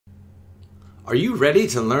Are you ready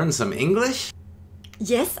to learn some English?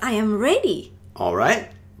 Yes, I am ready. All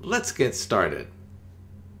right, let's get started.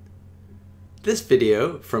 This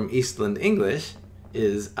video from Eastland English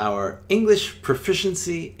is our English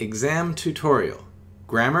Proficiency Exam Tutorial,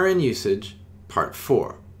 Grammar and Usage, Part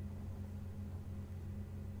 4.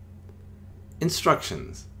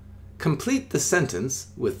 Instructions. Complete the sentence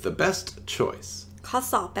with the best choice. ข้อ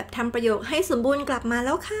สอบแบบทำประโยคให้สมบูรณ์กลับมาแ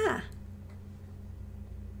ล้วค่ะ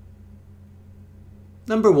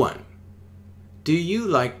Number 1. Do you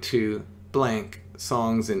like to blank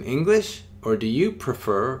songs in English or do you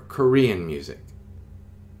prefer Korean music?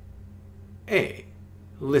 A.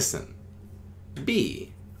 Listen. B.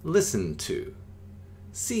 Listen to.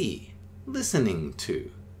 C. Listening to.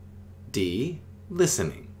 D.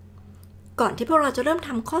 Listening. ก่อนที่พวกเราจะเริ่มท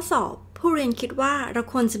ำข้อสอบผู้เรียนคิดว่าเรา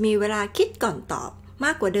ควรจะมีเวลาคิดก่อนตอบม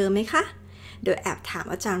ากกว่าเดิมไหมคะเดี๋ยวแอบถาม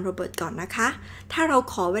อาจารย์โรเบิร์ตก่อนนะคะถ้าเรา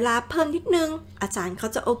ขอเวลาเพิ่มนิดนึงอาจารย์เขา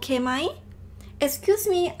จะโอเคไหม Excuse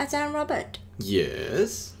me อาจารย์โรเบิร์ต Yes.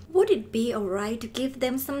 Would it be alright to give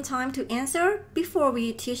them some time to answer before we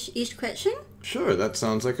teach each question? Sure, that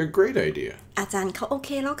sounds like a great idea. อาจารย์เขาโอเค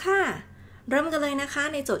แล้วค่ะเริ่มกันเลยนะคะ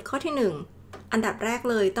ในโจทย์ข้อที่1อันดับแรก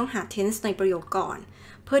เลยต้องหา tense ในประโยคก่อน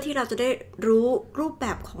เพื่อที่เราจะได้รู้รูปแบ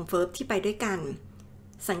บของ verb ที่ไปด้วยกัน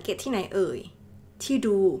สังเกตที่ไหนเอ่ยที่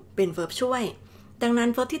ดูเป็น verb ช่วยดังนั้น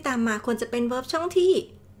verb ที่ตามมาควรจะเป็น verb ช่องที่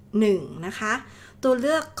1นะคะตัวเ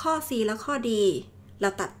ลือกข้อ C และข้อ D เรา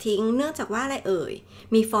ตัดทิ้งเนื่องจากว่าอะไรเอ่ย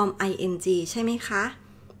มีฟอร์ม ing ใช่ไหมคะ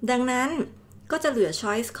ดังนั้นก็จะเหลือ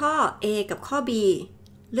choice ข้อ A กับข้อ B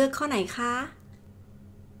เลือกข้อไหนคะ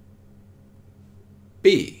B.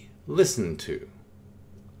 Listen to.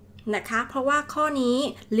 นะคะเพราะว่าข้อนี้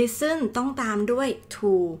listen ต้องตามด้วย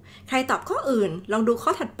to ใครตอบข้ออื่นลองดูข้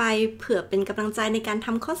อถัดไปเผื่อเป็นกำลังใจในการท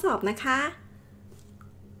ำข้อสอบนะคะ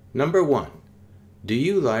Number 1. Do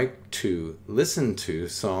you like to listen to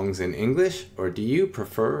songs in English or do you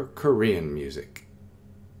prefer Korean music?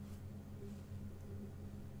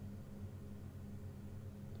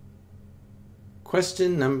 Question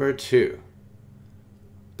number 2.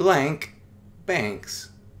 Blank banks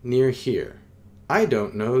near here. I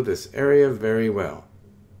don't know this area very well.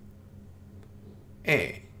 A.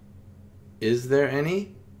 Is there any?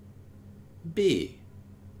 B.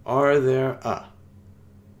 Are there a?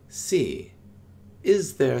 C. Is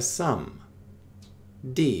there some?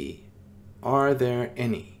 D. Are there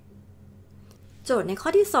any? โจทย์ในข้อ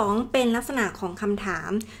ที่2เป็นลักษณะของคำถา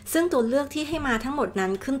มซึ่งตัวเลือกที่ให้มาทั้งหมดนั้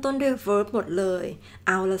นขึ้นต้นด้วย verb หมดเลยเ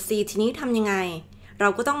อาละสิทีนี้ทำยังไงเรา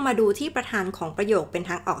ก็ต้องมาดูที่ประธานของประโยคเป็น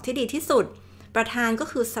ทางออกที่ดีที่สุดประธานก็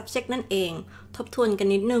คือ subject นั่นเองทบทวนกัน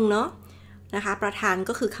นิดนึงเนาะนะคะประธาน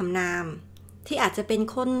ก็คือคำนามที่อาจจะเป็น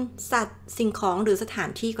คนสัตว์สิ่งของหรือสถาน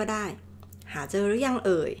ที่ก็ได้หาเจอหรือยังเ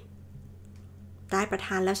อ่ยได้ประธ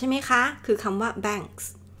านแล้วใช่ไหมคะคือคำว่า banks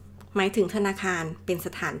หมายถึงธนาคารเป็นส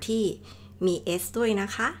ถานที่มี s ด้วยนะ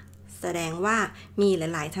คะแสดงว่ามีห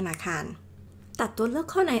ลายๆธนาคารตัดตัวเลือก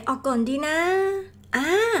ข้อไหนออกก่อนดีนะ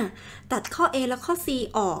ตัดข้อ A และข้อ C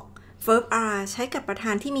ออก verb are ใช้กับประธ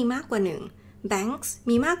านที่มีมากกว่า1 banks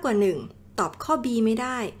มีมากกว่า1ตอบข้อ B ไม่ไ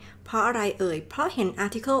ด้เพราะอะไรเอ่ยเพราะเห็น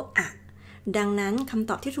article อะดังนั้นคำ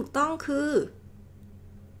ตอบที่ถูกต้องคือ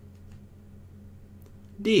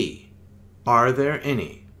D. Are there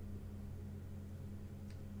any?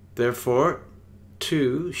 Therefore,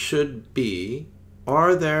 2 should be,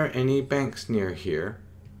 are there any banks near here?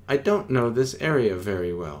 I don't know this area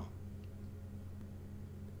very well.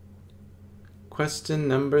 Question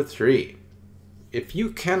number 3. If you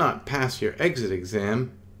cannot pass your exit exam,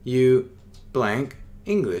 you blank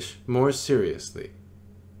English more seriously.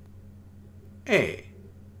 A.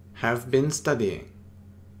 Have been studying.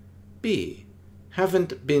 B.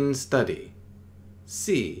 Haven't been study. C.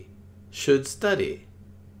 Should study.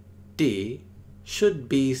 D. Should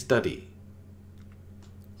be study.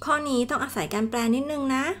 ข้อนี้ต้องอาศัยการแปลนิดนึง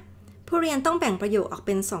นะผู้เรียนต้องแบ่งประโยคออกเ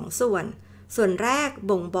ป็น2ส่วนแรก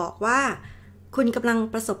บ่งบอกว่าคุณกำลัง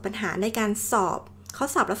ประสบปัญหาในการสอบข้อ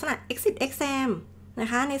สอบลักษณะ exit exam นะ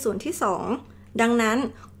คะในส่วนที่2ดังนั้น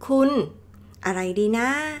คุณอะไรดีนะ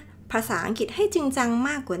ภาษาอังกฤษให้จริงจังม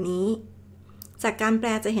ากกว่านี้จากการแปล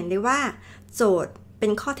จะเห็นได้ว่าโจทย์เป็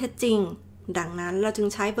นข้อเท็จจริงดังนั้นเราจึง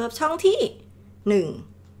ใช้ verb ช่องที่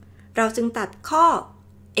1เราจึงตัดข้อ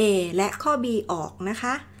A และข้อ B ออกนะค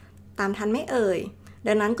ะตามทันไม่เอ่ย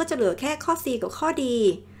ดังนั้นก็จะเหลือแค่ข้อ C กับข้อ D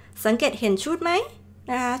สังเกตเห็นชุดไหม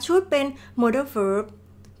นะคะชุดเป็น modal verb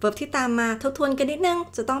ที่ตามมาทบทวนกันนิดนึง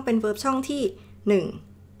จะต้องเป็น verb ช่องที่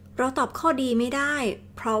1เราตอบข้อ D ไม่ได้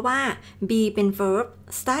เพราะว่า B เป็น verb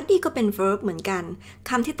study ก็เป็น verb เหมือนกัน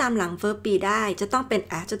คำที่ตามหลัง verb B ได้จะต้องเป็น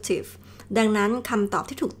adjective ดังนั้นคำตอบ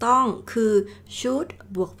ที่ถูกต้องคือ should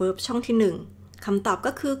บวก verb ช่องที่ 1 คำตอบ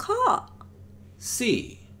ก็คือข้อ C.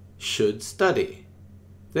 Should study.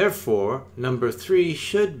 Therefore, number 3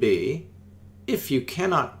 should be, if you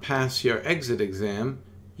cannot pass your exit exam,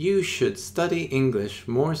 you should study English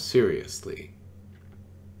more seriously.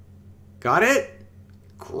 Got it?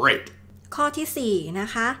 Great. ข้อที่ 4 นะ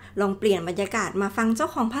คะลองเปลี่ยนบรรยากาศมาฟังเจ้า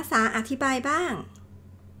ของภาษาอธิบายบ้าง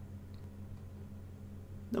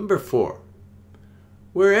Number 4.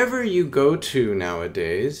 Wherever you go to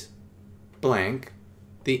nowadays, blank,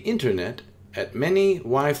 the internet at many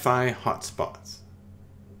Wi-Fi hotspots.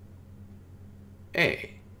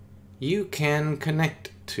 A. You can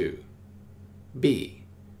connect to. B.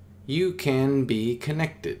 You can be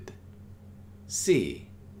connected. C.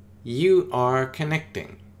 You are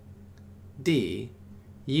connecting. D.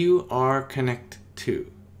 You are connect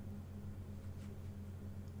to.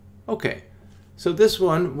 Okay, so this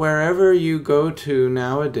one, wherever you go to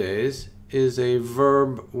nowadays, is a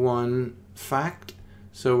verb 1 fact.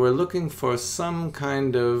 So we're looking for some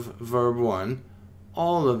kind of verb 1.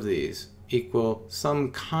 All of these equal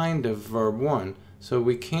some kind of verb 1. So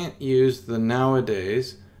we can't use the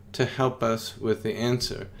nowadays to help us with the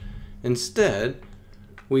answer. Instead,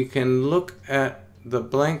 we can look at the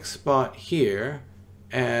blank spot here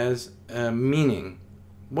as a meaning.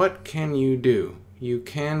 What can you do? You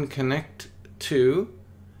can connect to.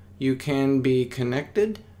 You can be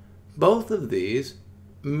connected. Both of these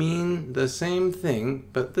mean the same thing,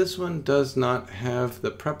 but this one does not have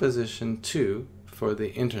the preposition to for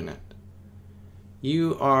the internet.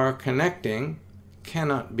 You are connecting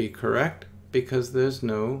cannot be correct because there's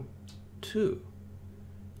no to.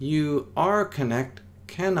 You are connect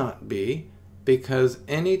cannot be because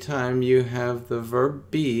anytime you have the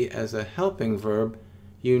verb be as a helping verb,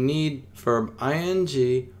 you need verb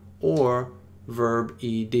ing or verb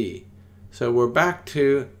ed. So we're back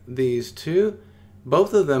to these two.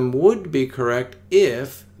 Both of them would be correct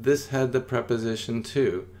if this had the preposition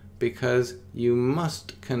to, because you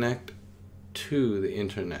must connect to the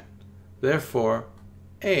internet. Therefore,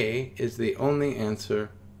 A is the only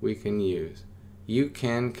answer we can use. You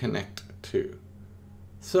can connect to.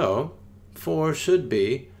 So, 4 should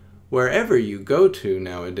be, wherever you go to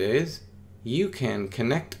nowadays, you can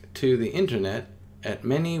connect to the internet at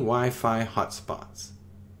many Wi-Fi hotspots.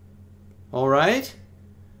 All right?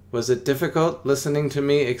 Was it difficult listening to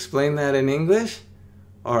me explain that in English?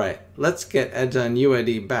 All right, let's get Ajarn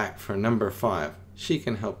Yuwadee back for number 5. She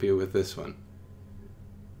can help you with this one.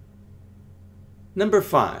 Number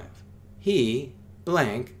 5. He,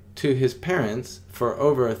 blank, to his parents for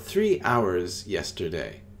over 3 hours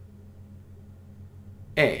yesterday.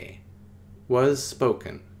 A. Was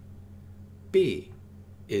spoken. B.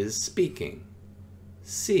 Is speaking.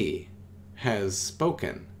 C. Has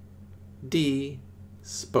spoken. D.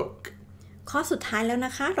 Spoke. ข้อสุดท้ายแล้วน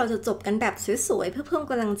ะคะ เราจะจบกันแบบสวยๆเพื่อเพิ่ม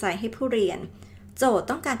กำลังใจให้ผู้เรียน โจทย์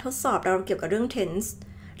ต้องการทดสอบเราเกี่ยวกับเรื่อง tense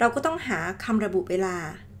เราก็ต้องหาคำระบุเวลา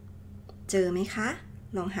เจอไหมคะ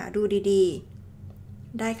ลองหาดูดี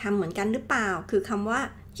ๆ ได้คำเหมือนกันหรือเปล่า คือคำว่า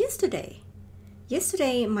yesterday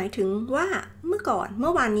yesterday หมายถึงว่าเมื่อก่อนเ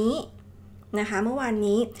มื่อวานนี้นะคะเมื่อวาน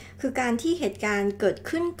นี้คือการที่เหตุการณ์เกิด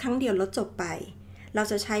ขึ้นครั้งเดียวแล้วจบไปเรา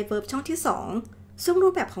จะใช้ verb ช่องที่2ซึ่งรู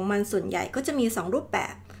ปแบบของมันส่วนใหญ่ก็จะมี2รูปแบ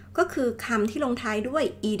บก็คือคำที่ลงท้ายด้วย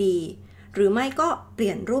ed หรือไม่ก็เป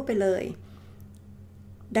ลี่ยนรูปไปเลย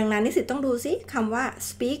ดังนั้นนิสิตต้องดูซิคำว่า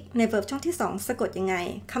speak ใน verb ช่องที่2สะกดยังไง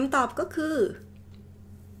คำตอบก็คือ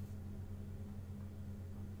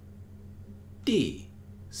D.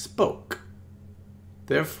 Spoke.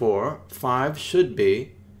 Therefore, 5 should be,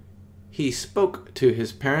 he spoke to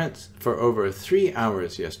his parents for over 3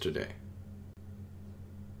 hours yesterday.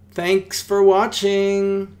 Thanks for watching!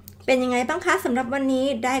 เป็นยังไงบ้างคะสำหรับวันนี้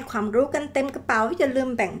ได้ความรู้กันเต็มกระเป๋าอย่าลืม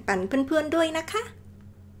แบ่งปันเพื่อนๆด้วยนะคะ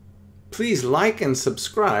Please like and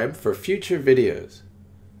subscribe for future videos.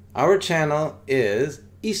 Our channel is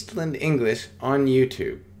Eastland English on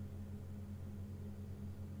YouTube.